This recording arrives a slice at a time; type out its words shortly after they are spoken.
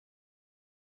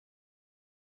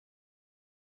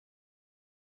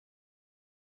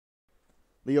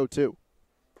The 0-2.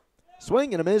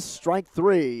 Swing and a miss, strike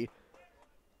 3.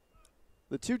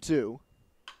 The 2-2.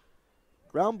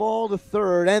 Ground ball to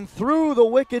third and through the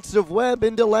wickets of Webb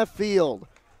into left field.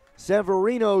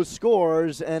 Severino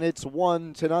scores, and it's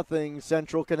 1-0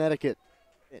 Central Connecticut.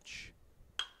 Pitch.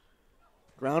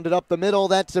 Grounded up the middle,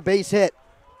 that's a base hit.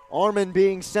 Arman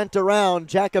being sent around.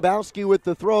 Jakubowski with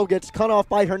the throw gets cut off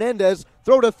by Hernandez.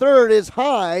 Throw to third is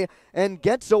high and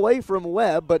gets away from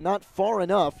Webb, but not far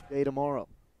enough. Day tomorrow.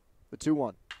 The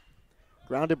 2-1.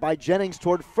 Grounded by Jennings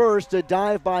toward first. A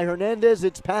dive by Hernandez.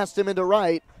 It's past him into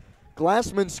right.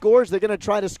 Glassman scores. They're going to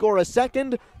try to score a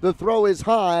second. The throw is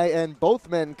high, and both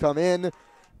men come in.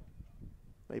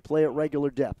 They play at regular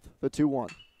depth. The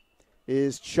 2-1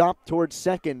 is chopped towards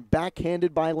second.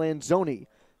 Backhanded by Lanzoni.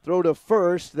 Throw to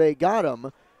first, they got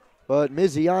him, but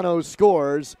Miziano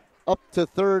scores. Up to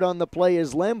third on the play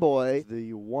is Lamboy.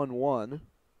 The 1-1.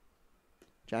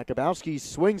 Jakubowski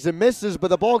swings and misses, but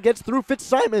the ball gets through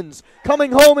Fitzsimons.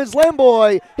 Coming home is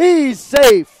Lamboy. He's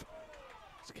safe.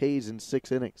 It's K's in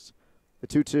 6 innings. The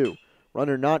 2-2.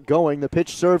 Runner not going. The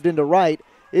pitch served into right.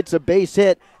 It's a base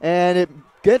hit, and it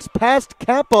gets past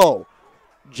Capo.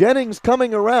 Jennings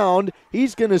coming around.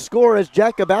 He's going to score as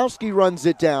Jakubowski runs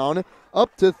it down.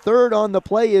 Up to third on the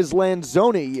play is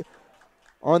Lanzoni.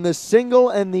 On the single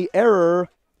and the error,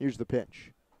 here's the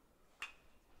pitch.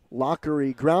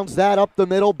 Lockery grounds that up the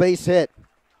middle, base hit.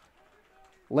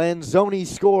 Lanzoni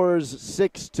scores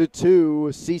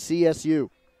 6-2 CCSU.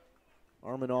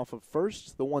 Arman off of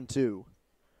first, the 1-2.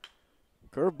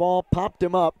 Curveball popped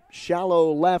him up,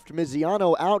 shallow left,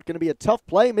 Miziano out, going to be a tough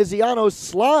play. Miziano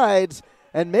slides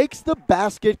and makes the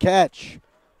basket catch.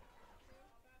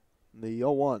 The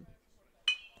 0-1.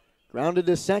 Grounded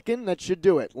to second, that should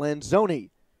do it. Lanzoni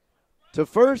to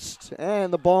first,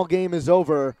 and the ball game is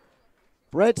over.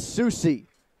 Brett Soucy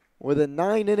with a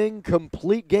 9-inning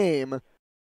complete game